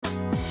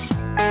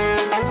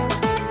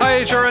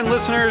HRN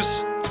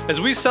listeners.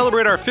 As we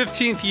celebrate our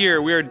 15th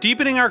year, we are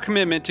deepening our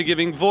commitment to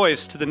giving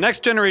voice to the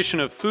next generation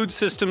of food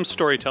systems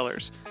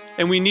storytellers,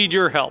 and we need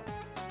your help.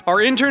 Our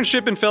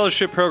internship and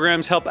fellowship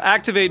programs help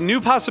activate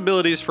new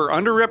possibilities for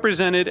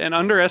underrepresented and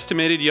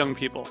underestimated young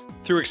people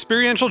through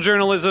experiential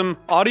journalism,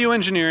 audio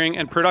engineering,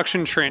 and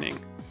production training.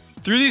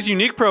 Through these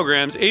unique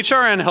programs,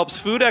 HRN helps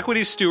food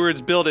equity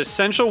stewards build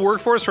essential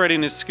workforce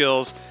readiness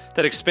skills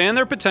that expand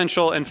their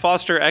potential and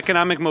foster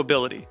economic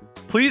mobility.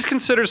 Please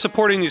consider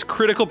supporting these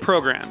critical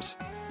programs.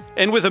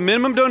 And with a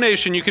minimum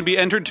donation, you can be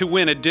entered to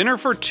win a dinner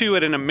for two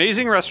at an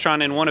amazing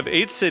restaurant in one of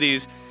 8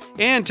 cities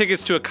and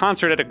tickets to a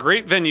concert at a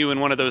great venue in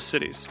one of those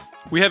cities.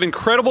 We have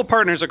incredible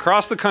partners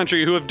across the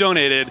country who have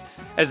donated,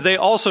 as they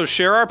also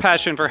share our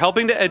passion for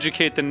helping to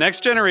educate the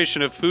next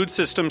generation of food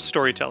systems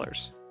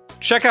storytellers.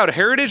 Check out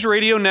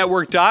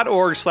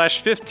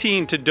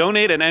heritageradionetwork.org/15 to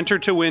donate and enter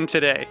to win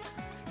today.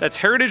 That's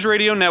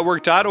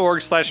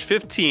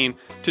heritageradionetwork.org/15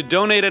 to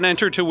donate and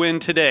enter to win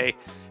today.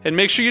 And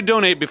make sure you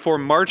donate before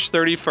March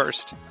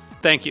 31st.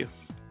 Thank you.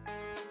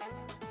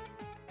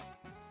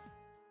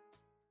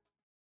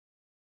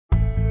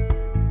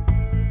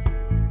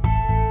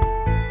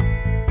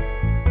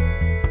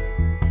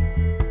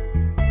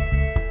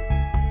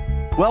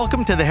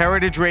 Welcome to the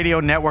Heritage Radio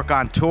Network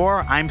on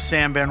Tour. I'm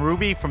Sam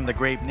Ben-Ruby from the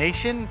Grape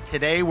Nation.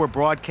 Today we're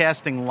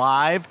broadcasting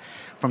live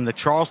from the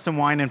Charleston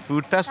Wine and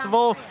Food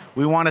Festival.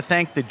 We want to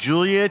thank the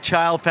Julia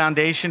Child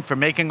Foundation for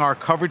making our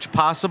coverage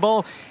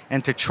possible,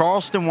 and to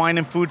Charleston Wine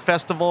and Food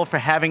Festival for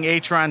having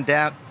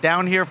HRN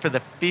down here for the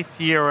 5th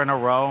year in a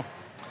row.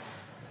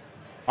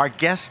 Our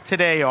guests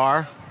today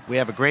are, we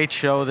have a great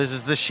show. This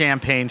is the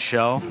Champagne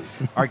Show.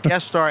 Our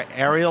guests are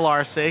Ariel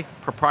Arce,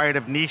 proprietor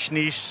of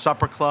Niche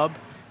Supper Club,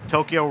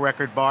 Tokyo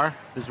Record Bar,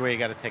 this is where you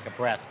got to take a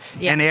breath,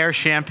 and Air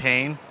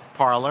Champagne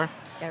Parlor,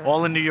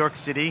 all in New York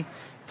City.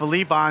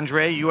 Philippe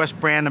Andre, U.S.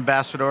 Brand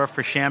Ambassador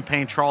for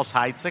Champagne Charles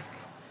Heidsieck,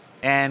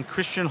 and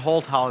Christian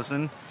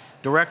Holthausen,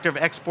 Director of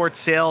Export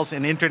Sales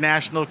and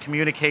International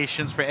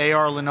Communications for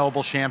A.R.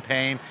 Lenoble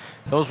Champagne.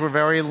 Those were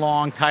very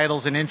long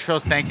titles and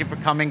intros. Thank you for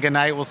coming. Good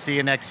night. We'll see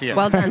you next year.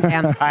 Well done,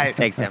 Sam. All right.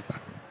 Thanks, Sam.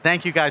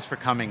 Thank you guys for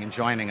coming and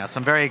joining us.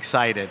 I'm very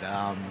excited.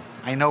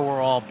 I know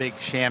we're all big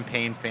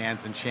champagne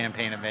fans and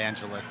champagne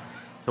evangelists.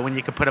 So when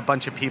you can put a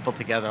bunch of people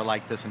together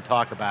like this and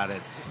talk about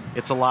it,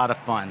 it's a lot of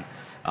fun.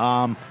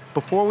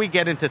 Before we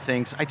get into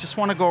things, I just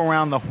want to go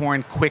around the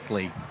horn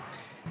quickly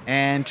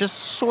and just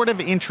sort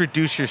of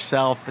introduce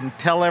yourself and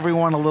tell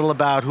everyone a little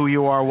about who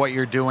you are, what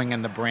you're doing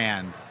in the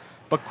brand.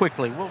 But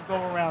quickly, we'll go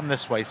around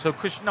this way. So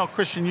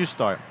Christian, you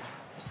start.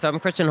 So I'm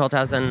Christian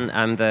Holthausen.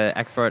 I'm the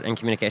Export and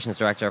Communications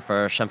Director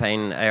for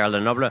Champagne A.R.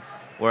 Lenoble.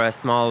 We're a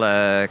small,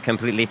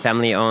 completely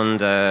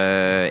family-owned,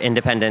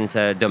 independent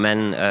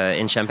domain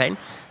in Champagne.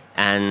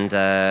 And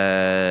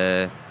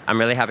I'm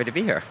really happy to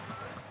be here.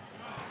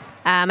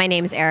 My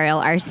name is Ariel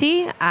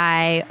Arce.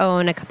 I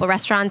own a couple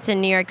restaurants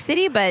in New York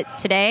City, but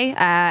today,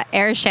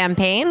 Air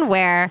Champagne,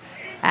 where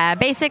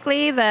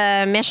basically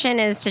the mission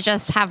is to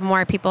just have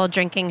more people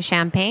drinking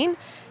champagne.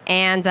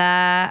 And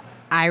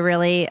I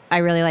really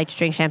like to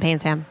drink champagne,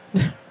 Sam.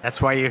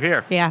 That's why you're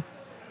here. Yeah.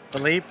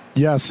 Philippe?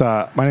 Yes,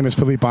 my name is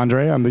Philippe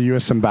Andre. I'm the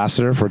U.S.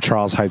 Ambassador for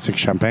Charles Heidsieck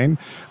Champagne,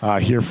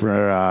 here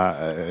for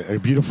a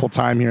beautiful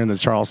time here in the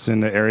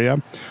Charleston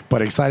area,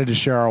 but excited to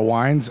share our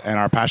wines and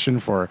our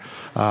passion for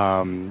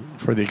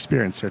the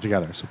experience here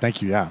together. So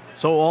thank you, yeah.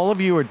 So all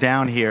of you are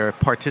down here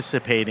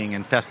participating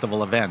in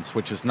festival events,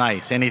 which is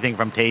nice. Anything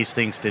from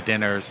tastings to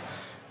dinners,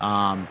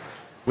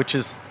 which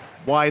is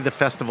why the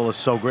festival is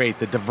so great.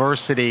 The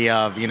diversity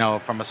of,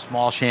 from a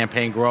small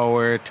champagne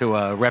grower to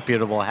a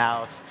reputable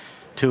house,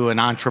 to an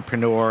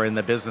entrepreneur in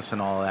the business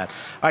and all that.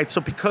 All right, so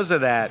because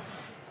of that,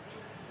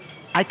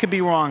 I could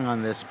be wrong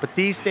on this, but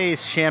these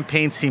days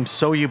champagne seems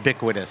so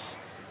ubiquitous.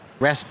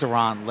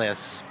 Restaurant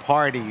lists,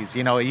 parties,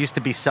 it used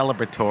to be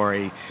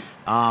celebratory.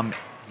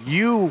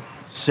 You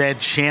said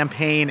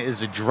champagne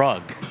is a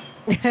drug,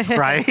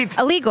 right?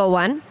 A legal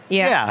one,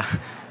 yeah.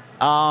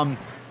 Yeah.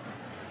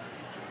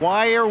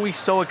 Why are we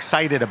so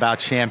excited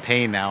about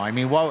champagne now? I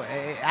mean, well,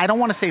 I don't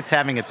want to say it's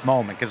having its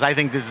moment, because I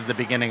think this is the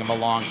beginning of a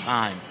long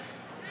time.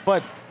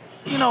 But,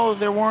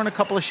 there weren't a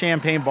couple of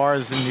champagne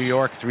bars in New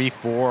York 3,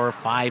 4,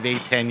 5,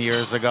 8, 10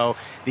 years ago.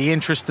 The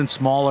interest in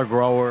smaller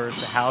growers,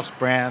 the house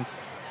brands.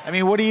 I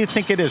mean, what do you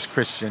think it is,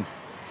 Christian?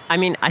 I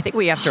mean, I think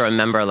we have to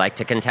remember,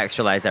 to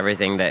contextualize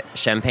everything, that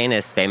Champagne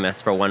is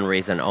famous for one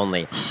reason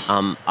only.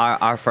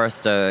 Our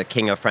first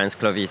king of France,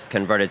 Clovis,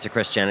 converted to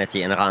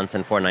Christianity in Reims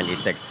in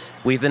 496.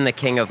 We've been the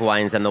king of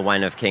wines and the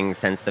wine of kings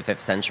since the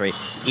 5th century,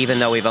 even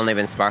though we've only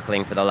been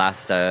sparkling for the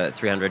last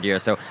 300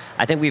 years. So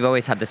I think we've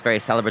always had this very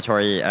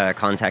celebratory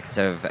context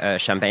of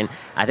Champagne.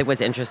 I think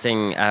what's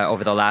interesting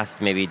over the last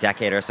maybe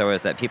decade or so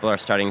is that people are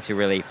starting to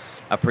really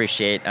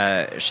appreciate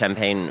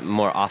Champagne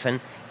more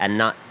often, and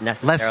not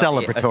necessarily less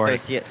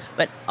celebratory,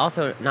 but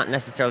also not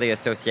necessarily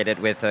associated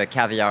with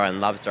caviar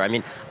and lobster. I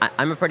mean,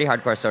 I'm a pretty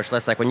hardcore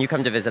socialist. When you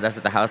come to visit us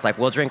at the house,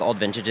 we'll drink old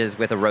vintages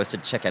with a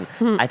roasted chicken.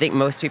 I think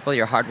most people,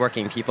 you're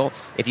hardworking people.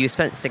 If you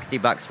spent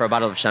 $60 for a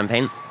bottle of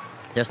champagne,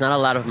 there's not a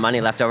lot of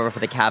money left over for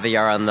the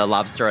caviar and the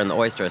lobster and the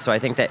oyster. So I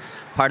think that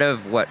part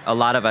of what a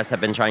lot of us have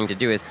been trying to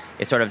do is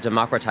sort of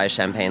democratize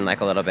champagne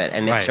like a little bit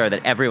and make sure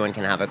that everyone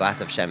can have a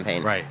glass of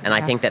champagne. Right. And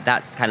I think that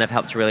that's kind of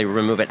helped really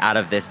remove it out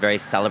of this very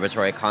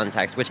celebratory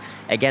context, which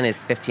again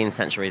is 15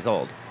 centuries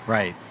old.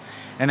 Right.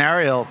 And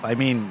Ariel, I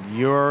mean,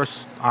 your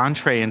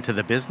entree into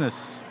the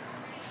business,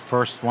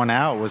 first one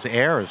out was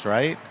Airs,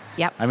 right?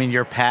 Yep. I mean,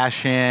 your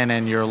passion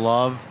and your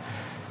love,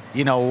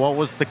 you know, what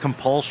was the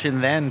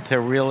compulsion then to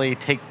really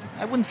take,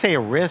 I wouldn't say a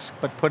risk,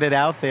 but put it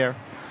out there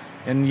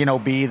and, you know,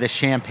 be the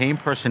champagne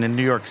person in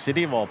New York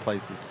City of all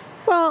places?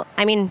 Well,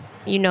 I mean,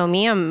 you know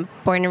me, I'm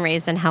born and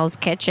raised in Hell's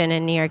Kitchen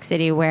in New York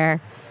City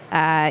where,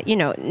 you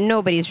know,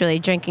 nobody's really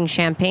drinking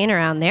champagne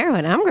around there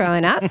when I'm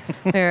growing up.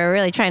 We were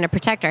really trying to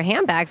protect our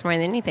handbags more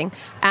than anything.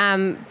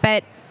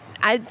 But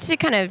to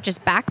kind of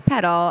just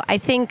backpedal, I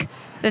think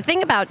the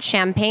thing about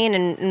champagne,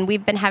 and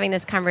we've been having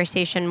this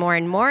conversation more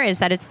and more, is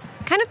that it's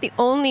kind of the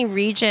only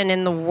region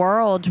in the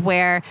world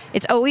where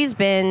it's always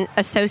been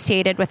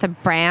associated with a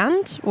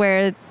brand,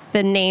 where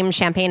the name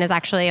champagne is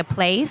actually a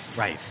place.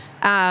 Right.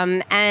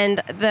 And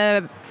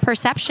the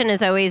perception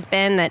has always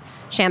been that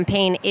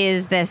Champagne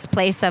is this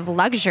place of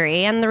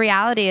luxury, and the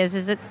reality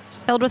is it's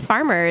filled with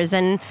farmers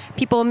and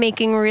people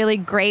making really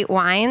great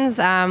wines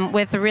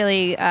with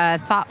really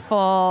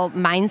thoughtful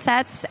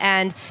mindsets.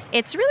 And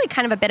it's really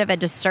kind of a bit of a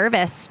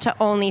disservice to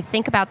only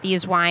think about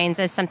these wines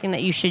as something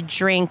that you should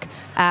drink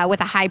with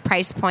a high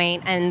price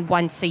point and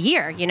once a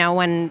year, you know,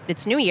 when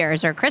it's New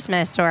Year's or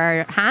Christmas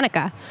or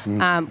Hanukkah.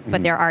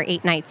 But there are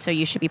 8 nights, so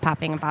you should be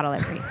popping a bottle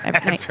every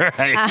night. That's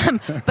right.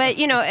 But,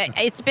 you know,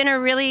 it's been a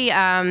really,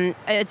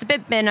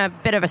 been a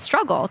bit of a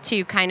struggle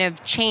to kind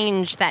of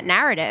change that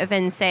narrative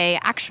and say,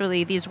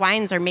 actually, these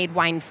wines are made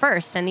wine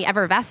first, and the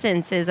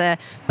effervescence is a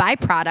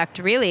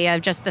byproduct, really, of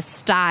just the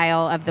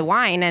style of the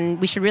wine, and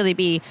we should really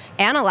be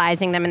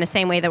analyzing them in the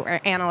same way that we're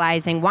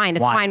analyzing wine.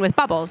 It's wine with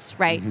bubbles,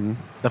 right? Mm-hmm.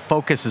 The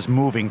focus is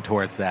moving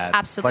towards that.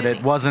 Absolutely. But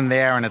it wasn't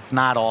there, and it's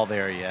not all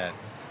there yet.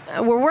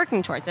 We're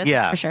working towards it,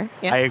 that's for sure.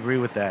 Yeah. I agree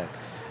with that.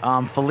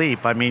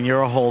 Philippe, I mean,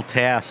 your whole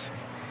task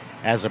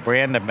as a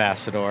brand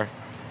ambassador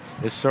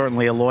is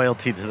certainly a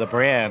loyalty to the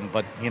brand,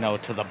 but, you know,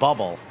 to the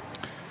bubble.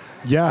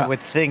 Yeah. I would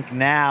think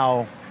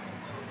now,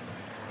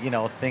 you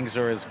know, things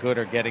are as good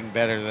or getting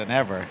better than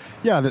ever.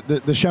 Yeah,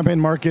 the champagne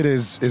market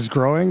is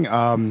growing.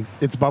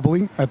 It's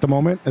bubbly at the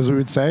moment, as we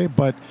would say.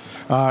 But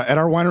at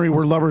our winery,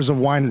 we're lovers of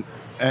wine,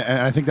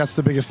 and I think that's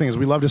the biggest thing. Is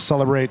we love to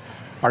celebrate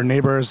our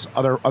neighbors,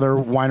 other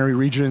winery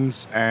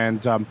regions,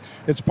 and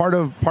it's part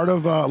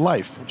of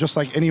life, just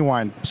like any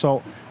wine.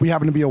 So we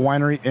happen to be a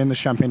winery in the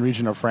Champagne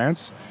region of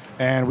France,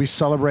 and we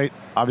celebrate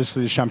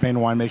obviously the champagne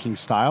winemaking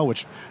style,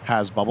 which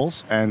has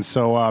bubbles. And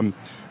so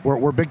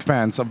we're big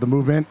fans of the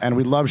movement, and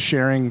we love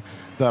sharing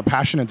the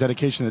passion and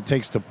dedication it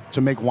takes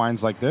to make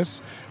wines like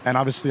this, and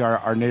obviously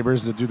our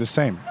neighbors that do the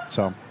same.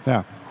 So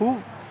yeah.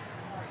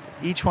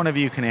 Each one of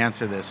you can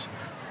answer this.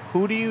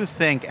 Who do you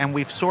think, and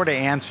we've sort of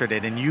answered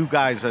it, and you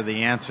guys are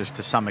the answers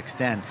to some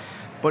extent,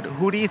 but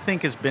who do you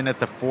think has been at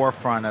the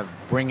forefront of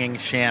bringing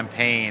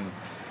champagne,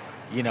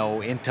 you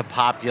know, into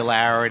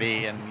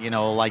popularity and, you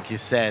know, like you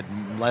said,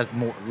 less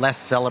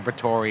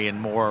celebratory and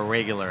more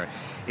regular?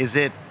 Is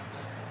it,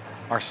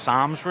 are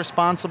Sam's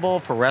responsible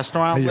for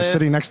restaurant You're lists?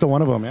 sitting next to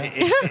one of them, yeah.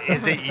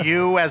 Is it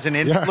you as an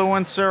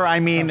influencer?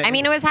 I mean,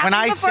 it was happening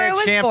when I before said it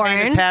was champagne born,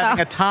 is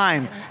having a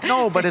time.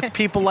 No, but it's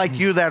people like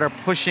you that are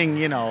pushing,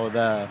 you know,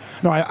 the...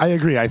 No, I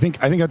agree. I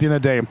think at the end of the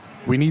day,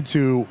 we need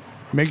to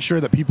make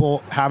sure that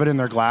people have it in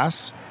their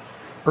glass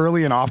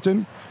early and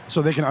often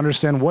so they can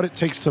understand what it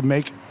takes to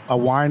make a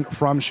wine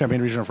from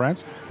Champagne region of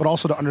France, but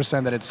also to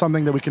understand that it's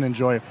something that we can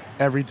enjoy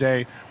every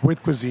day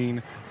with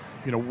cuisine,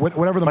 you know,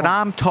 whatever the... But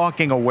I'm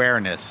talking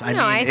awareness. I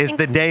mean, is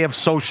the day of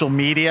social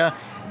media...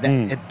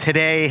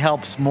 Today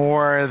helps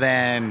more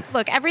than...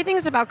 Look,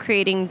 everything's about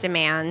creating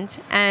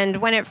demand. And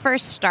when it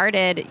first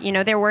started, you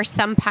know, there were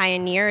some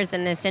pioneers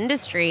in this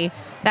industry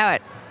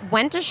that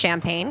went to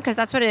Champagne, because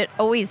that's what it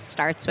always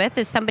starts with,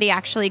 is somebody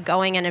actually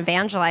going and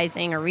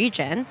evangelizing a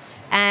region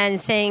and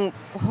saying,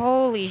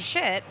 holy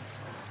shit,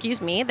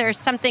 excuse me, there's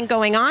something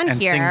going on and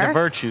here. And sing the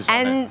virtues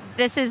and of it.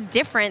 This is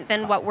different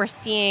than what we're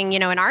seeing, you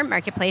know, in our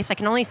marketplace. I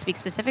can only speak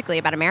specifically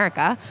about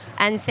America,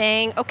 and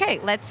saying, okay,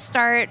 let's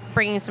start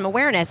bringing some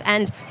awareness.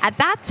 And at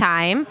that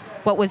time,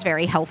 what was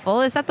very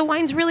helpful is that the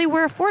wines really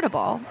were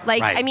affordable.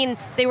 Like, right. I mean,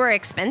 they were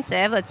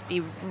expensive, let's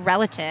be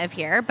relative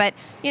here, but,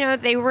 you know,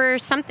 they were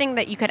something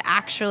that you could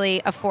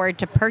actually afford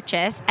to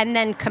purchase and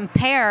then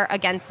compare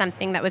against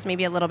something that was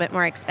maybe a little bit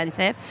more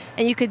expensive,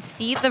 and you could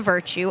see the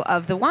virtue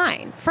of the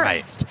wine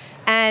first. Right.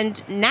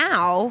 And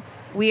now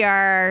we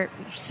are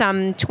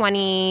some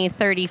 20,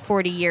 30,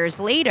 40 years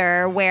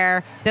later,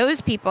 where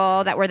those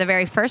people that were the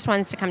very first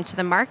ones to come to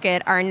the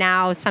market are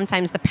now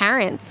sometimes the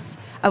parents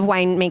of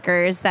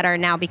winemakers that are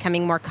now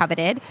becoming more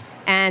coveted,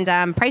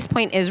 and price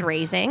point is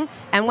raising.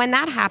 And when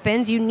that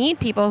happens, you need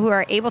people who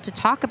are able to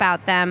talk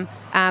about them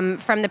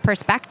from the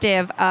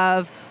perspective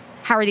of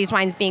how are these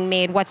wines being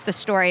made, what's the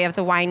story of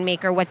the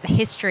winemaker, what's the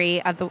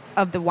history of the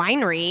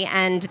winery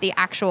and the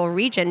actual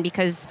region,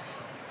 because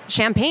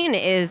Champagne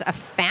is a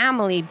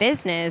family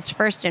business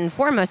first and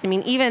foremost. I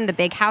mean, even the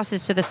big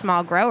houses to the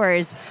small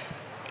growers,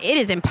 it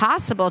is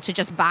impossible to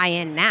just buy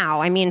in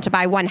now. I mean, to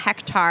buy 1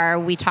 hectare,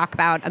 we talk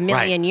about €1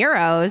 million.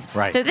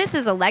 Right. So this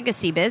is a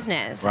legacy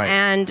business. Right.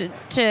 And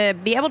to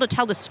be able to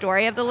tell the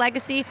story of the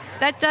legacy,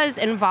 that does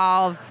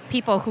involve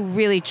people who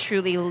really,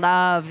 truly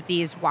love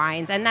these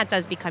wines. And that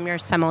does become your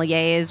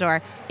sommeliers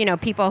or,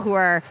 people who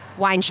are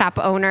wine shop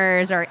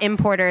owners or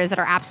importers that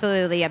are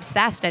absolutely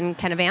obsessed and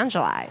can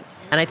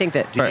evangelize. And I think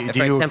that...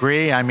 Do you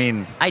agree? I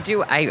mean... I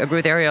do. I agree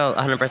with Ariel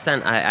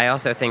 100%. I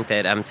also think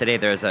that today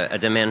there's a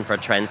demand for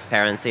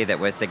transparency that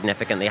was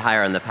significantly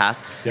higher in the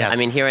past. Yes. I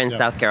mean, here in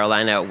South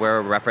Carolina,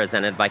 we're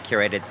represented by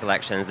curated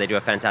selections. They do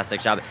a fantastic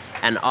job.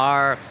 And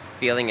our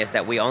feeling is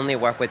that we only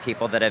work with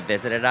people that have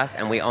visited us,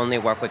 and we only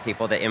work with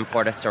people that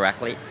import us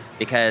directly,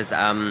 because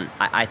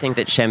I think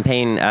that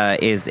champagne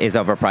is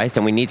overpriced,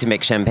 and we need to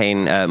make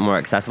champagne more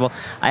accessible.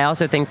 I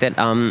also think that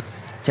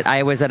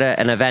I was at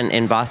an event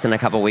in Boston a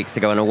couple weeks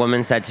ago, and a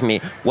woman said to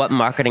me, "What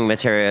marketing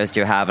materials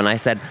do you have?" And I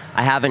said,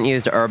 "I haven't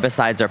used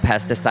herbicides or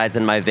pesticides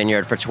in my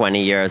vineyard for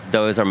 20 years.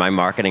 Those are my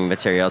marketing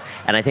materials."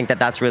 And I think that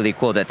that's really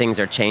cool that things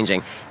are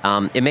changing.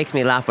 It makes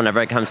me laugh whenever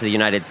I come to the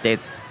United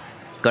States.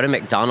 Go to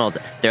McDonald's.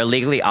 They're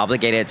legally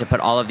obligated to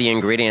put all of the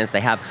ingredients they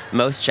have.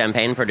 Most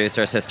champagne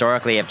producers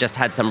historically have just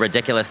had some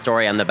ridiculous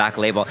story on the back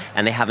label,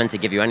 and they haven't to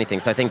give you anything.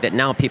 So I think that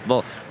now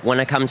people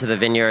want to come to the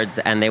vineyards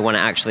and they want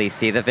to actually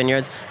see the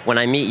vineyards. When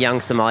I meet young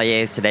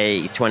sommeliers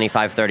today,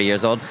 25, 30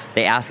 years old,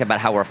 they ask about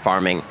how we're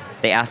farming.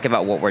 They ask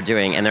about what we're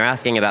doing, and they're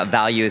asking about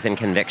values and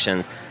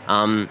convictions.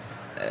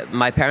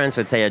 My parents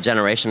would say a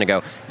generation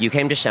ago, you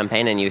came to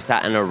Champagne and you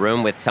sat in a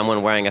room with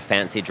someone wearing a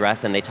fancy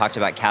dress and they talked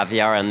about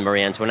caviar and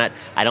Marie Antoinette.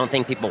 I don't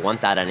think people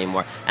want that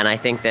anymore. And I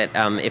think that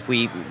if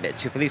we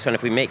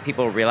make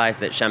people realize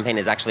that Champagne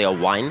is actually a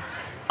wine,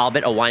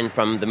 albeit a wine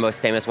from the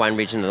most famous wine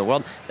region in the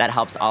world, that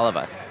helps all of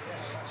us.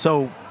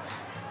 So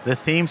the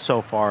theme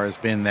so far has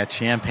been that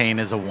Champagne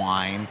is a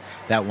wine,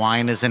 that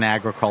wine is an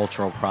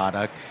agricultural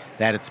product,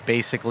 that it's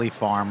basically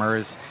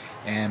farmers,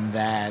 and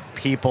that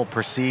people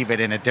perceive it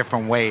in a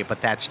different way, but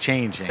that's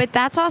changing. But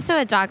that's also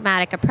a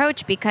dogmatic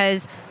approach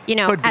because,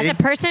 as a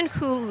person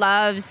who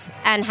loves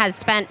and has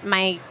spent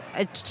my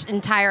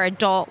entire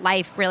adult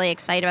life really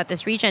excited about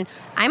this region,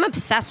 I'm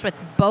obsessed with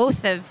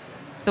both of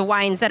the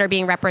wines that are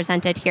being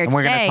represented here and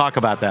today. We're going to talk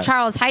about that.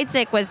 Charles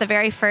Heidsieck was the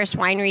very first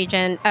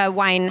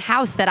wine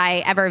house that I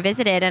ever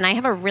visited, and I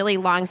have a really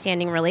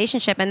long-standing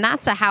relationship, and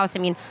that's a house,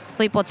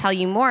 Philippe will tell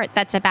you more,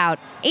 that's about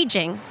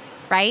aging.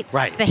 Right?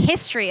 The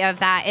history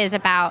of that is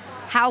about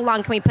how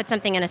long can we put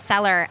something in a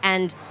cellar,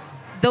 and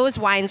those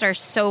wines are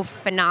so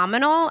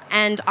phenomenal.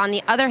 And on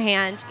the other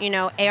hand,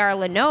 A.R.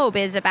 Lenoble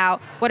is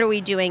about what are we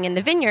doing in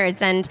the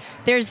vineyards. And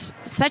there's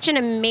such an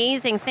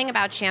amazing thing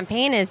about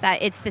Champagne is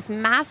that it's this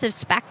massive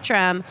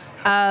spectrum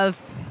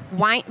of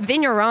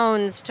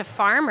vignerons to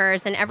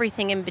farmers and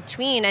everything in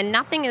between, and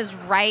nothing is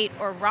right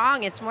or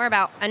wrong. It's more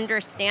about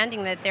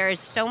understanding that there is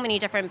so many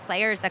different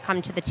players that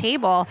come to the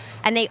table,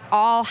 and they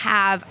all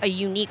have a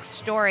unique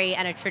story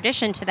and a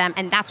tradition to them,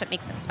 and that's what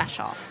makes them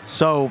special.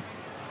 So,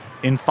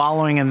 in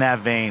following in that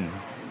vein,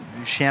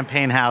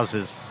 champagne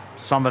houses,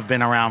 some have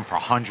been around for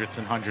hundreds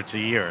and hundreds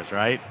of years,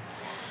 right?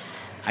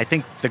 I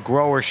think the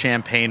grower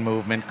champagne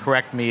movement,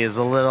 correct me, is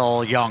a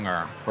little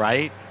younger,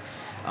 right?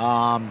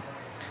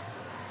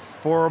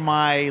 For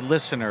my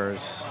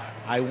listeners,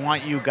 I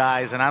want you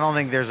guys, and I don't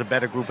think there's a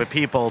better group of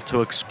people,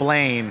 to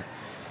explain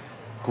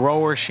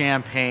grower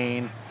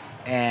champagne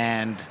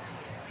and,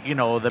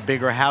 the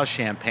bigger house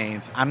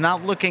champagnes. I'm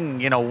not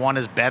looking, one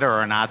is better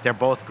or not. They're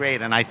both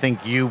great, and I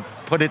think you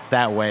put it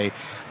that way.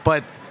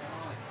 But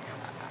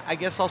I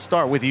guess I'll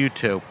start with you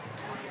two.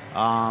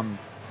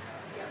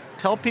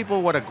 Tell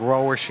people what a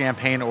grower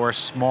champagne or a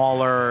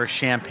smaller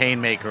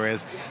champagne maker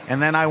is,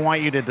 and then I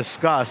want you to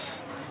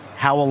discuss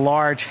how a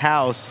large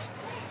house,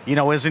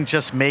 isn't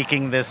just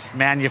making this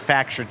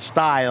manufactured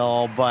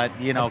style, but,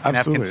 can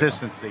have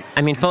consistency.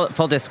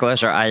 Full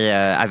disclosure,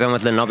 I've been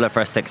with Lenoble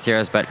for 6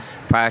 years, but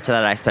prior to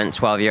that, I spent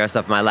 12 years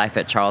of my life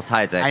at Charles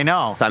Heidsieck. I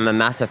know. So I'm a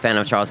massive fan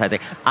of Charles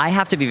Heidsieck. I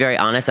have to be very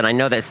honest, and I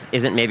know this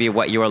isn't maybe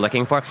what you were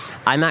looking for.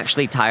 I'm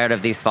actually tired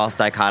of these false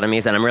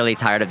dichotomies, and I'm really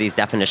tired of these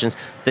definitions.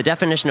 The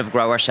definition of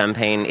grower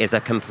champagne is a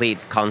complete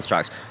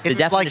construct. It's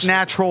like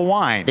natural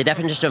wine. The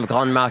definition of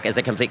Grand Marque is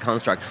a complete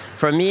construct.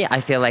 For me, I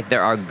feel like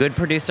there are good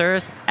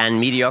producers and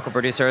mediocre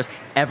producers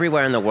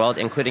everywhere in the world,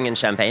 including in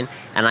Champagne.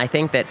 And I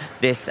think that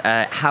this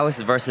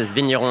house versus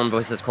vigneron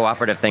versus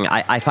cooperative thing,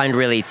 I find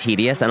really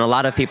tedious, and a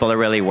lot of people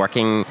are really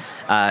working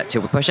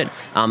to push it.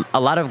 A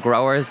lot of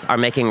growers are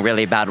making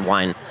really bad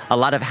wine. A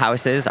lot of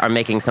houses are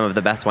making some of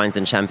the best wines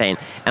in Champagne.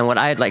 And what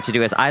I'd like to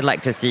do is I'd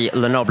like to see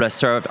Lenoble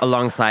served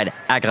alongside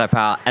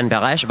Agrippa and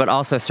Berèche, but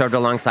also served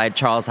alongside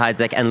Charles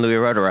Heidsieck and Louis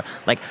Roederer.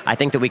 I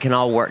think that we can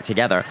all work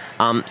together.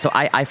 So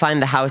I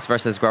find the house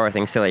versus grower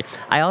thing silly.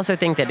 I also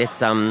think that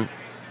it's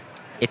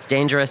it's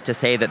dangerous to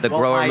say that the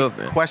grower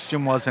movement. My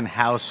question wasn't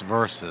house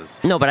versus.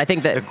 No, but I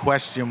think that the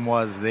question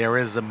was there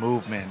is a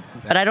movement.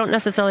 But I don't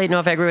necessarily know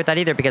if I agree with that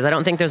either, because I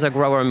don't think there's a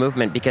grower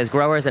movement, because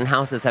growers and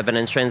houses have been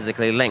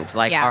intrinsically linked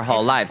our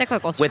whole lives.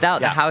 Cyclical.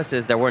 Without the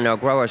houses, there were no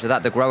growers.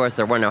 Without the growers,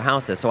 there were no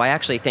houses. So I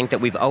actually think that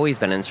we've always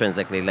been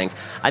intrinsically linked.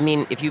 I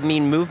mean, if you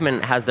mean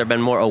movement, has there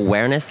been more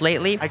awareness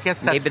lately? I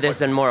guess maybe there's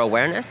been more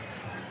awareness,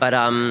 but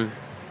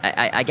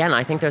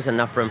I think there's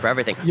enough room for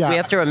everything. Yeah. We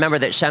have to remember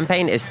that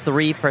Champagne is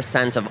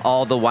 3% of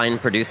all the wine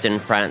produced in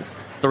France,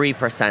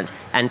 3%,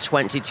 and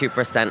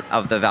 22%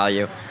 of the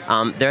value.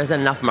 There's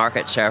enough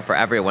market share for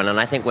everyone, and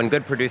I think when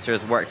good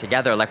producers work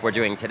together like we're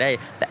doing today,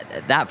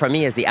 that for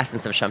me is the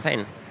essence of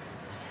Champagne.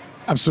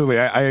 Absolutely,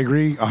 I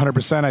agree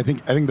 100%. I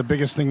think the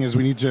biggest thing is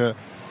we need to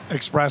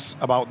express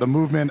about the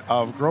movement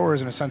of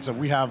growers in a sense of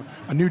we have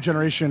a new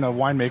generation of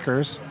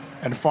winemakers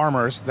and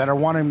farmers that are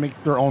wanting to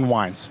make their own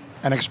wines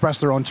and express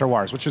their own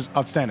terroirs, which is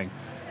outstanding.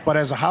 But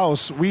as a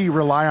house, we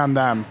rely on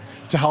them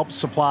to help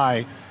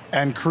supply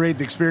and create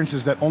the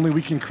experiences that only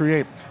we can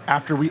create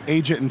after we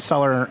age it and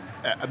cellar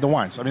the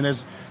wines. I mean,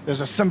 there's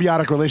a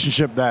symbiotic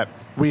relationship that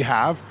we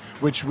have,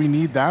 which we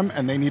need them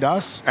and they need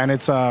us, and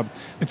it's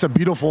a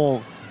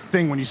beautiful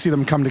thing when you see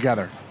them come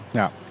together.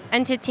 Yeah.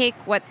 And to take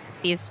what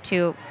these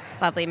two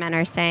lovely men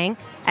are saying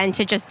and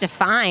to just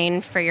define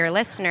for your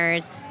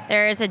listeners,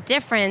 there is a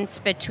difference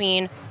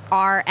between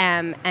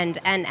RM and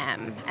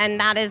NM. And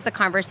that is the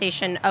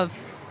conversation of,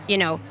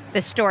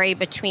 the story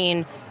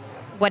between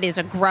what is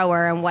a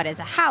grower and what is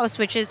a house,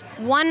 which is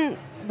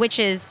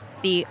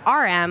the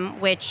RM,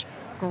 which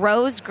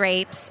grows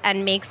grapes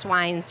and makes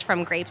wines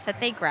from grapes that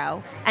they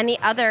grow. And the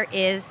other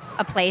is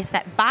a place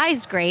that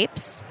buys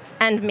grapes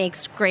and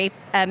makes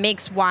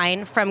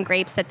wine from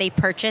grapes that they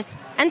purchase,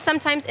 and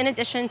sometimes in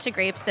addition to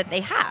grapes that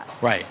they have.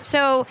 Right.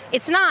 So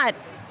it's not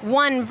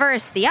one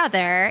versus the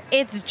other.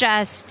 It's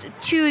just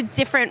two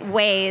different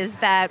ways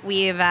that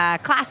we've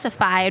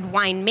classified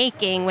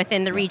winemaking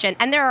within the region.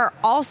 And there are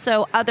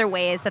also other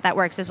ways that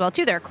works as well,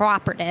 too. There are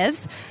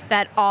cooperatives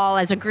that all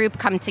as a group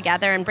come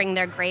together and bring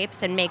their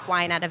grapes and make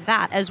wine out of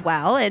that as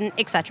well, and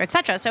et cetera, et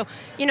cetera. So,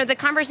 the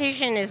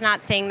conversation is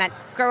not saying that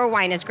grower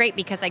wine is great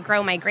because I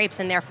grow my grapes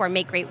and therefore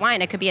make great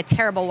wine. I could be a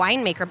terrible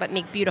winemaker but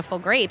make beautiful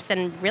grapes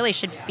and really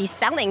should be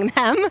selling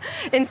them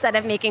instead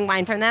of making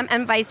wine from them,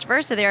 and vice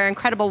versa. There are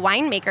incredible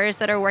winemakers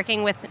that are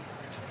working with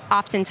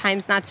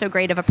oftentimes not so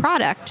great of a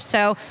product.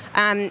 So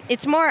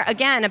it's more,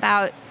 again,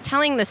 about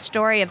telling the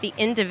story of the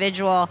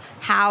individual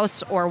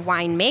house or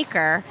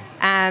winemaker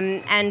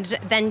and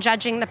then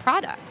judging the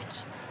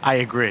product. I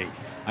agree.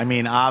 I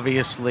mean,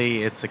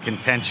 obviously, it's a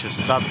contentious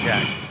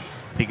subject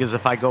because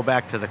if I go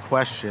back to the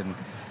question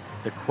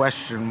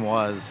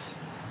was,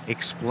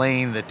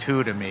 explain the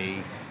two to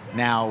me.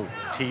 Now,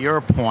 to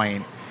your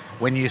point,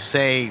 when you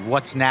say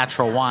what's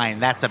natural wine,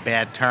 that's a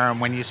bad term.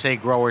 When you say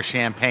grower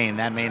champagne,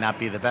 that may not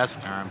be the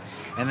best term.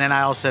 And then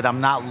I also said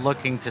I'm not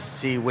looking to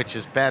see which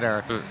is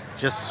better,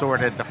 just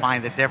sort of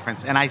define the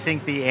difference. And I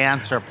think the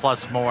answer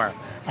plus more.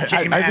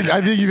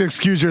 I think you've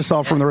excused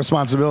yourself from the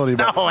responsibility.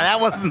 But no, that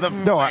wasn't the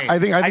point. No, I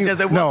think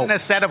there wasn't a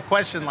set of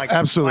questions like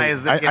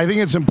absolutely. I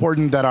think it's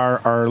important that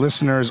our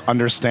listeners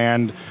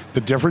understand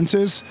the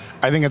differences.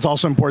 I think it's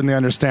also important they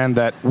understand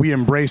that we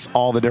embrace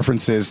all the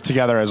differences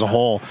together as a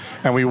whole,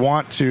 and we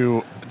want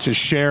to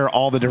share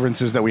all the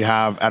differences that we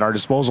have at our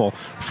disposal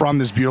from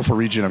this beautiful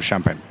region of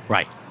Champagne.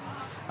 Right.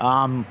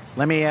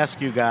 Let me ask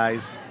you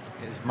guys,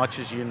 as much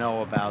as you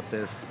know about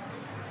this,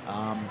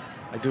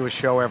 I do a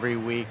show every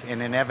week,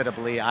 and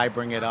inevitably I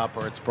bring it up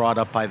or it's brought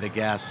up by the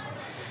guests.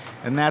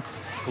 And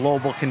that's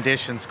global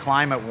conditions,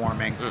 climate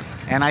warming.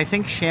 And I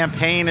think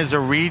Champagne is a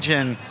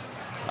region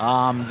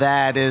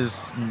that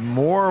is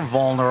more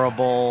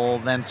vulnerable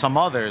than some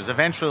others.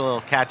 Eventually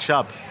it'll catch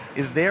up.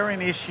 Is there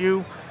an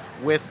issue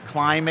with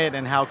climate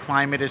and how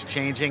climate is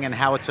changing and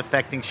how it's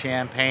affecting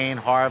Champagne,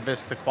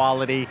 harvest, the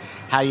quality,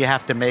 how you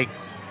have to make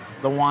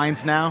the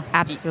wines now?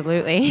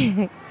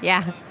 Absolutely.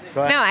 Yeah.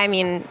 No, I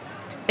mean,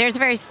 there's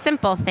very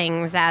simple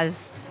things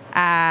as,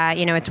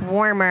 it's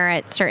warmer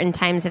at certain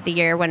times of the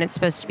year when it's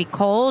supposed to be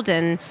cold,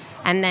 and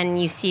then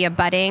you see a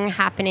budding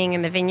happening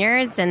in the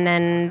vineyards, and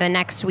then the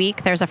next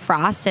week there's a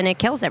frost and it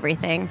kills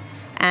everything.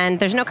 And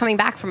there's no coming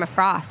back from a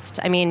frost.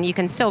 I mean, you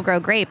can still grow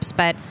grapes,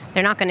 but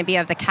they're not going to be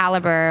of the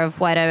caliber of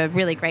what a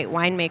really great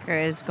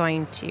winemaker is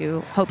going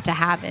to hope to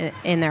have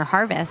in their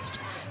harvest.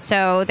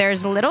 So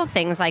there's little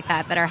things like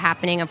that are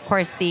happening. Of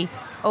course, the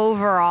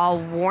overall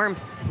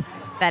warmth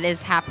that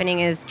is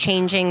happening is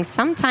changing,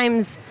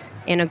 sometimes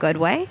in a good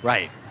way.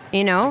 Right.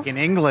 Like in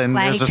England,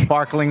 there's a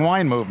sparkling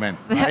wine movement,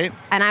 right?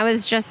 And I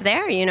was just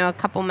there, a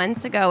couple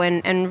months ago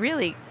and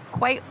really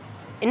quite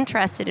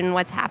interested in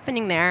what's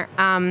happening there.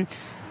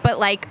 But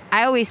like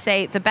I always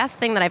say, the best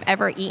thing that I've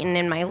ever eaten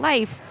in my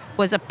life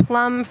was a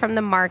plum from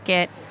the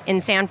market in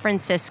San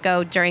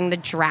Francisco during the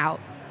drought.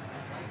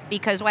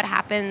 Because what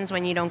happens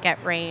when you don't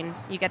get rain?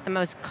 You get the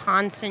most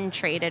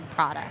concentrated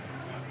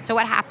product. So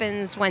what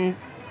happens when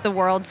the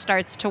world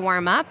starts to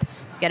warm up?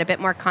 get a bit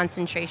more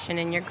concentration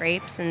in your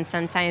grapes. And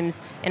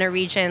sometimes in a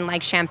region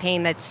like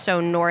Champagne that's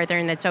so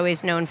northern, that's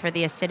always known for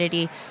the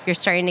acidity, you're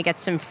starting to get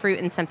some fruit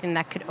in something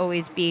that could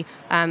always be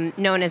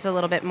known as a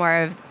little bit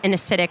more of an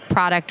acidic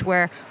product,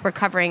 where we're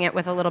covering it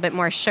with a little bit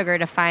more sugar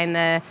to find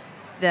the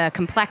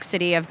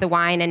complexity of the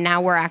wine. And now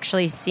we're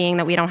actually seeing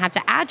that we don't have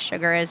to add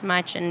sugar as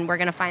much, and we're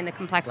going to find the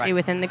complexity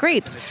within the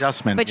grapes.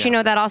 Adjustment. But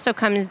that also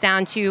comes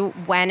down to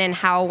when and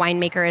how a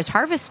winemaker is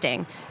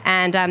harvesting.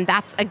 And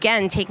that's,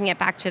 again, taking it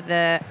back to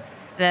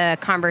the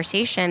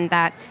conversation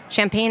that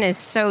Champagne is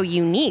so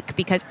unique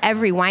because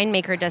every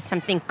winemaker does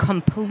something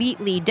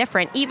completely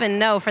different, even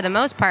though for the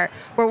most part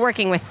we're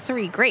working with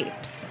 3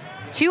 grapes,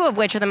 2 of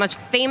which are the most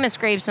famous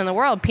grapes in the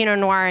world, Pinot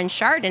Noir and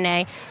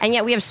Chardonnay, and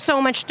yet we have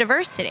so much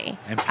diversity.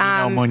 And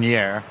Pinot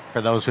Meunier, for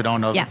those who don't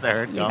know the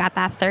third. You got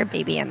that third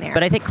baby in there.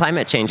 But I think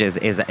climate change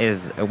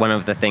is one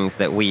of the things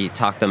that we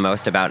talk the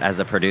most about as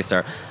a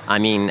producer. I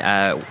mean,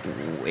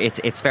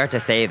 it's fair to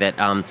say that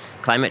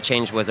climate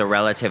change was a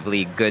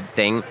relatively good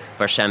thing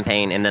for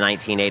Champagne in the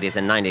 1980s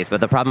and 90s.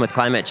 But the problem with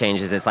climate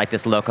change is it's like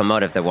this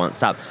locomotive that won't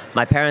stop.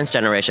 My parents'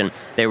 generation,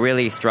 they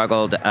really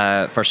struggled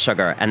for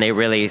sugar, and they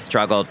really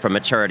struggled for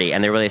maturity,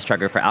 and they really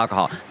struggled for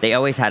alcohol. They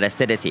always had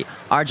acidity.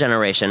 Our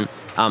generation,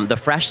 the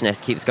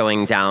freshness keeps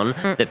going down,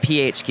 the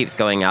pH keeps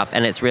going up,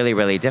 and it's really,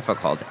 really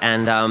difficult.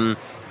 And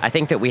I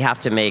think that we have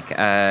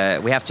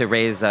to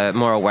raise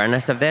more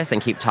awareness of this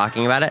and keep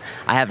talking about it.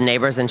 I have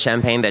neighbors in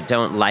Champagne that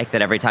don't like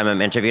that every time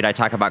I'm interviewed I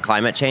talk about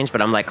climate change,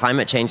 but I'm like,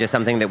 climate change is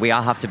something that we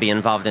all have to be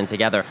involved in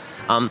together.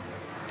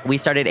 We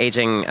started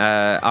aging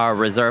our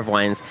reserve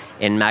wines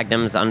in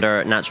magnums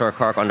under natural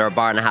cork under 1.5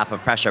 bars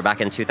of pressure back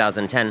in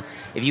 2010.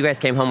 If you guys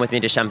came home with me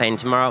to Champagne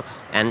tomorrow,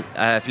 and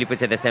Philippe would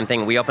say the same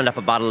thing, we opened up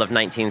a bottle of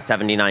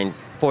 1979,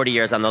 40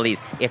 years on the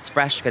lees. It's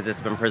fresh because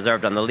it's been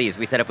preserved on the lees.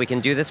 We said if we can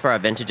do this for our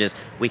vintages,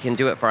 we can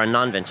do it for our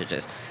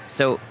non-vintages.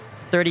 So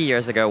 30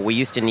 years ago, we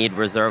used to need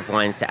reserve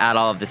wines to add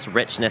all of this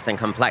richness and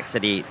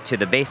complexity to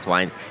the base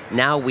wines.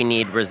 Now we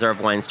need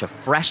reserve wines to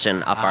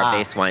freshen up our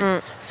base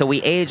wines. So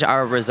we age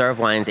our reserve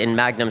wines in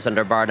magnums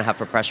under 1.5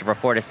 bars of pressure for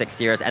 4 to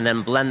 6 years and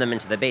then blend them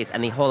into the base.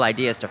 And the whole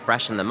idea is to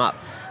freshen them up.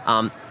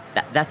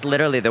 That's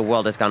literally the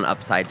world has gone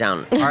upside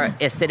down. Our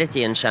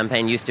acidity in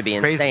Champagne used to be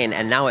insane,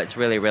 and now it's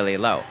really, really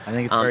low. I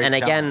think it's very and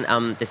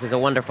again, this is a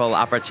wonderful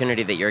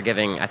opportunity that you're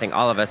giving, I think,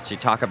 all of us to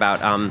talk about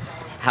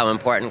how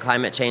important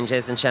climate change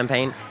is in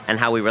Champagne and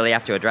how we really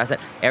have to address it.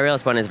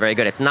 Ariel's point is very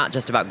good. It's not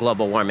just about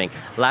global warming.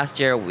 Last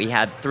year, we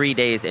had 3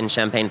 days in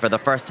Champagne. For the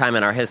first time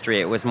in our history,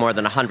 it was more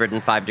than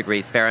 105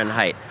 degrees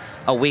Fahrenheit.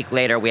 A week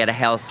later, we had a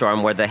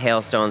hailstorm where the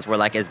hailstones were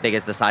like as big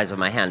as the size of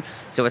my hand.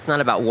 So it's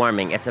not about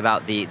warming. It's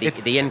about the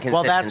inconsistency.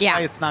 Well, that's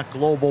why it's not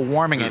global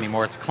warming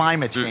anymore. It's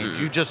climate change.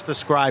 You just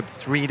described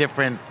 3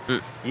 different,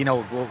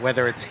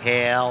 whether it's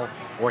hail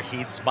or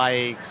heat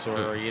spikes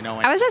or,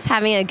 I was just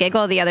having a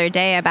giggle the other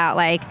day about,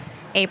 like,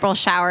 April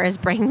showers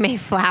bring May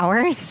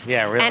flowers.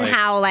 Yeah, really. And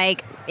how,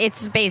 like,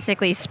 it's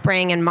basically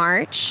spring and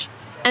March.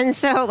 And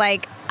so,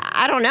 like,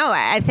 I don't know.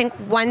 I think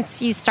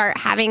once you start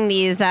having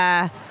these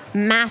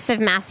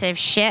massive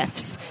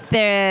shifts,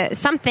 there's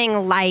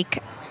something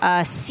like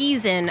a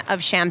season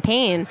of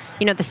Champagne,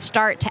 the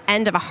start to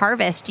end of a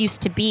harvest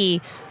used to be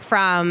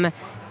from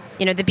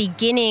the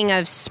beginning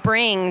of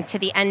spring to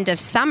the end of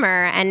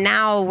summer, and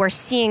now we're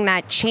seeing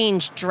that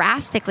change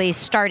drastically,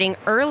 starting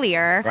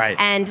earlier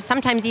and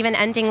sometimes even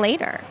ending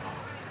later.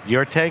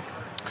 Your take?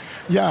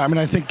 Yeah, I mean,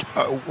 I think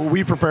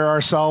we prepare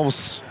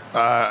ourselves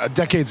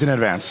decades in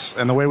advance,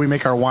 and the way we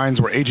make our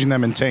wines, we're aging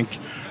them in tank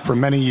for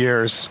many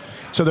years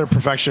to their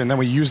perfection, and then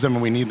we use them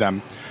when we need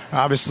them.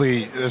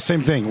 Obviously, the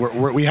same thing.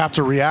 We have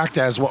to react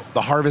as what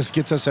the harvest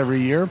gets us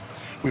every year.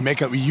 We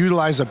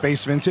utilize a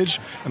base vintage,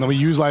 and then we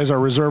utilize our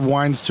reserve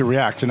wines to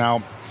react. And now,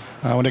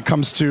 when it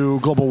comes to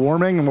global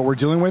warming and what we're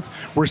dealing with,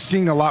 we're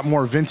seeing a lot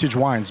more vintage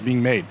wines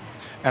being made.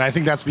 And I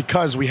think that's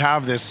because we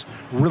have this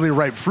really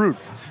ripe fruit,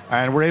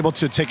 and we're able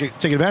to take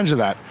advantage of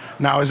that.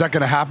 Now, is that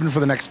going to happen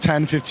for the next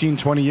 10, 15,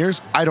 20 years?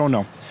 I don't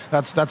know.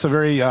 That's a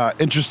very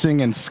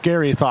interesting and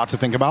scary thought to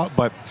think about,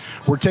 but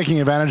we're taking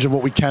advantage of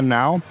what we can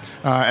now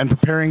and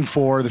preparing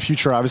for the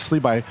future, obviously,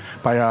 by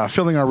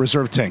filling our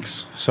reserve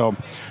tanks. So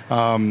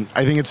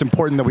I think it's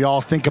important that we all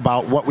think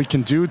about what we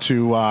can do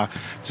to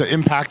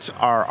impact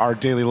our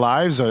daily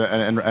lives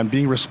and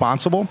being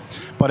responsible.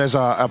 But as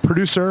a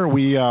producer,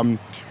 we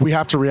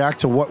have to react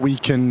to what we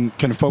can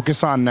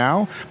focus on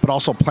now, but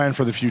also plan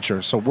for the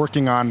future. So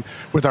working on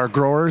with our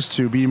growers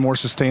to be more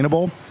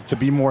sustainable, to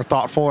be more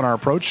thoughtful in our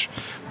approach.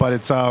 But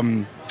it's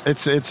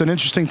an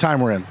interesting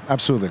time we're in.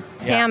 Absolutely.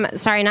 Sam,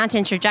 sorry not to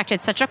interject.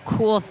 It's such a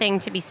cool thing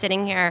to be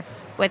sitting here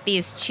with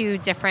these 2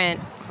 different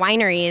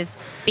wineries,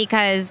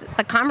 because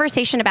the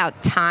conversation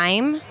about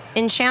time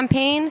in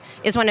Champagne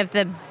is one of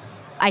the,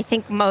 I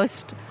think,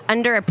 most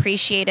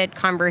underappreciated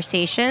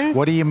conversations.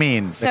 What do you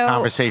mean, So- the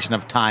conversation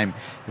of time?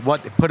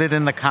 Put it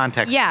in the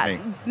context Yeah, for me.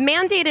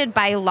 mandated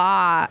by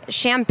law,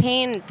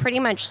 champagne pretty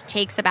much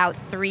takes about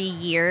 3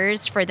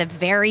 years for the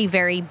very,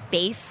 very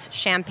base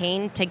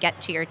champagne to get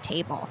to your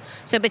table.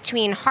 So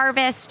between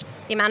harvest,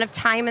 the amount of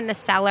time in the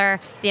cellar,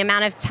 the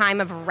amount of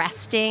time of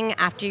resting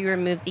after you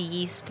remove the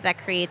yeast that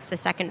creates the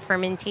second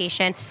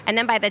fermentation, and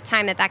then by the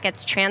time that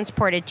gets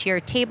transported to your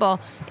table,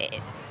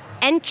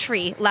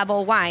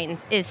 entry-level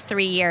wines is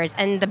 3 years,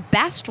 and the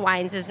best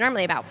wines is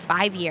normally about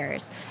 5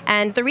 years.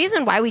 And the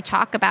reason why we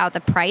talk about the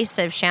price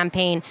of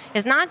champagne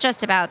is not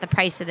just about the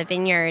price of the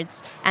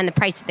vineyards and the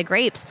price of the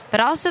grapes, but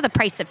also the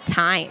price of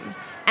time.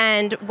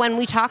 And when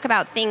we talk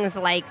about things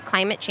like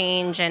climate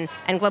change and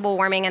global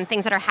warming and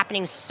things that are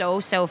happening so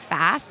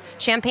fast,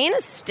 champagne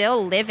is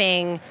still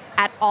living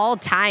at all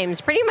times,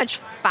 pretty much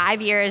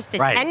 5 years to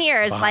 10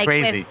 years, like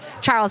Crazy. with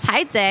Charles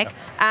Heidsieck,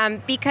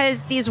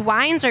 because these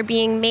wines are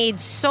being made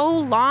so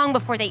long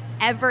before they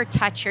ever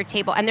touch your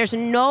table. And there's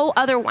no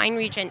other wine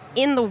region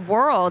in the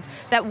world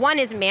that, one,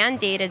 is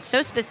mandated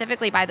so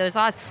specifically by those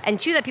laws, and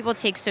two, that people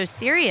take so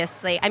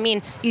seriously. I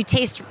mean, you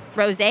taste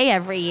rosé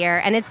every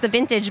year, and it's the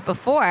vintage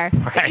before.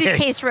 If you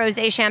taste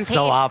rosé champagne,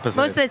 So opposite.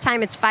 most of the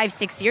time it's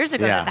 5-6 years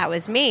ago that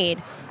was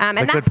made. And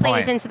a that good plays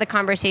point. into the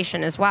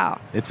conversation as well.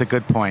 It's a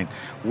good point.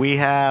 We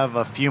have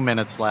a few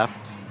minutes left.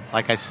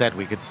 Like I said,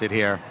 we could sit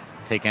here,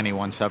 take any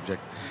one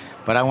subject.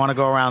 But I want to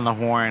go around the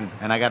horn,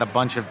 and I got a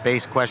bunch of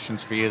base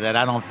questions for you that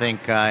I don't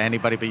think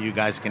anybody but you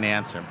guys can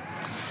answer.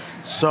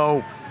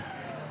 So,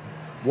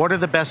 what are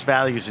the best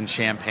values in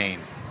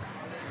champagne?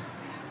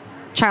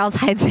 Charles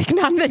Heidsieck,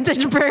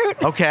 non-vintage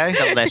brut. Okay.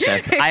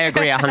 Delicious. I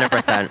agree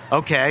 100%.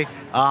 Okay.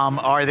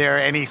 Are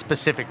there any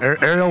specific...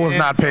 Ariel was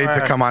not paid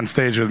to or- come on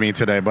stage with me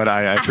today, but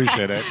I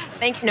appreciate it.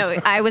 Thank you. No,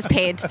 I was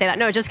paid to say that.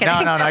 No, just kidding.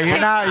 No, you're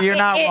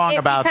not wrong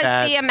about because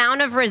that. the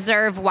amount of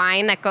reserve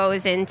wine that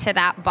goes into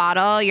that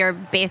bottle, you're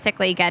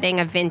basically getting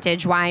a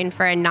vintage wine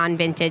for a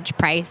non-vintage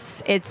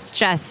price. It's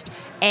just...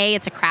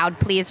 it's a crowd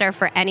pleaser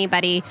for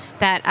anybody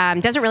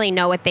that doesn't really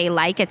know what they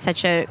like. It's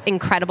such an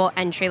incredible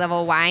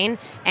entry-level wine,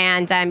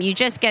 and you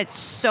just get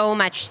so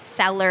much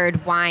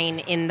cellared wine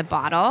in the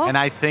bottle. And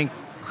I think,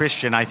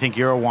 Christian,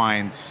 your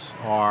wines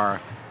are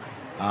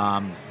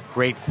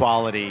great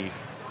quality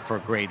for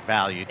great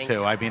value,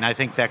 too. I mean, I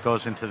think that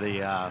goes into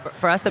the...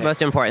 For us, the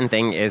most important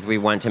thing is we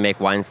want to make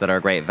wines that are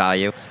great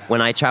value.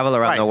 When I travel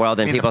around the world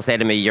and people say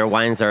to me, your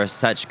wines are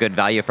such good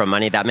value for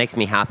money, that makes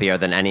me happier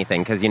than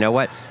anything. Because you know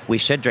what? We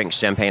should drink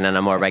champagne on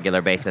a more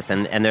regular basis.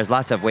 And there's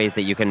lots of ways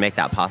that you can make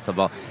that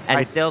possible.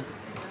 And still,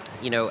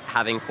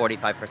 having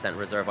 45%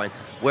 reserve wines.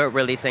 We're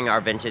releasing our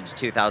vintage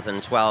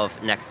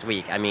 2012 next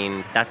week. I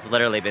mean, that's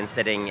literally been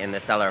sitting in the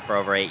cellar for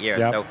over 8 years.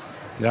 Yep. So,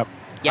 Yep.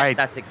 yeah, Right.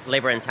 that's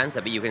labor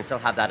intensive, but you can still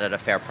have that at a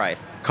fair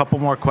price. Couple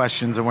more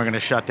questions, and we're going to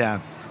shut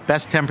down.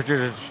 Best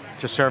temperature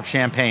to serve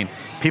champagne.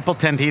 People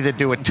tend to either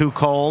do it too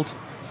cold.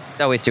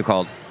 It's always too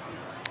cold.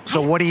 So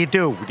what do you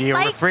do? Do you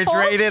like refrigerate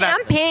cold it?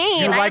 champagne.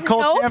 You I like have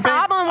cold no champagne?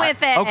 problem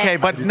with it. Okay,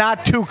 but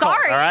not too cold,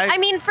 Sorry. all right? I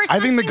mean, for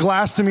I think the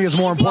glass to me is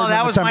more important Well, that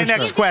than was the my temperature.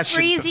 next question.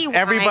 Breezy wine.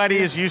 Everybody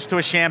is used to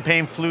a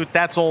champagne flute.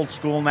 That's old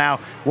school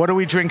now. What do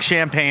we drink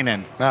champagne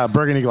in?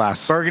 Burgundy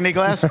glass. Burgundy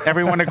glass?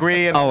 Everyone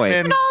agree? And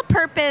Always. an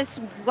all-purpose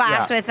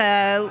glass Yeah. with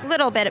a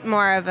little bit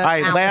more of a All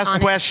right, fountain last on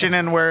it. question,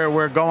 and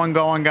we're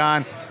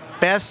gone.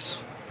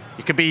 Best,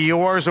 it could be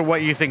yours or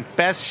what you think,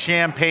 best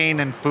champagne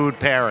and food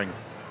pairing.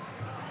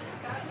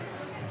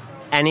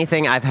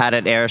 Anything I've had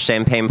at Air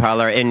Champagne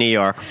Parlor in New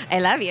York. I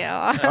love you.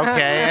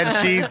 Okay, and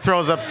she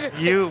throws up,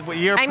 you're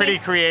pretty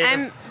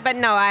creative.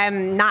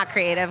 I'm not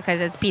creative because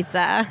it's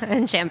pizza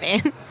and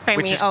champagne for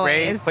Which me is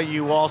always. great, but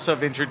you also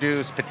have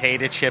introduced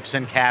potato chips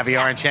and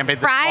caviar and champagne.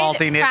 The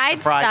saltiness, Fried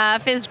the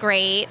stuff is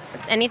great.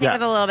 It's anything Yeah.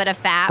 with a little bit of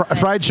fat. but-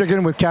 Fried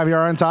chicken with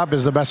caviar on top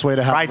is the best way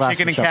to have a fried glass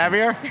chicken of and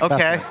champagne. caviar?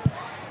 Okay.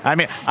 I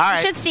mean, all You right.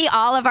 should see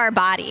all of our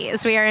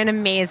bodies. We are in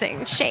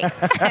amazing shape.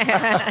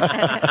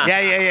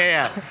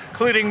 Yeah.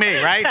 Including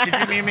me, right? Did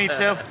you mean me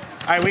too? All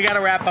right, we got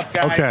to wrap up,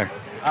 guys. Okay.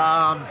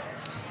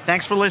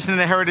 Thanks for listening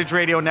to Heritage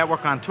Radio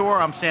Network on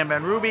Tour. I'm Sam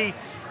Ben Ruby.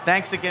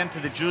 Thanks again to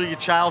the Julia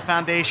Child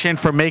Foundation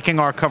for making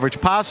our coverage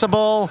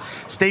possible.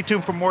 Stay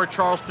tuned for more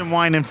Charleston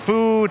wine and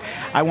food.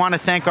 I want to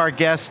thank our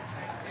guests,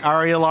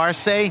 Ariel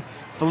Arce,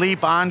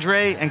 Philippe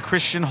Andre, and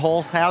Christian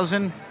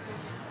Holthausen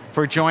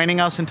for joining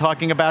us and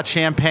talking about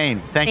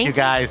champagne. Thank you,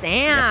 guys.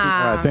 Sam.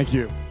 All right, thank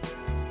you.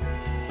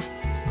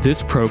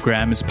 This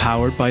program is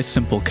powered by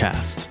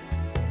Simplecast.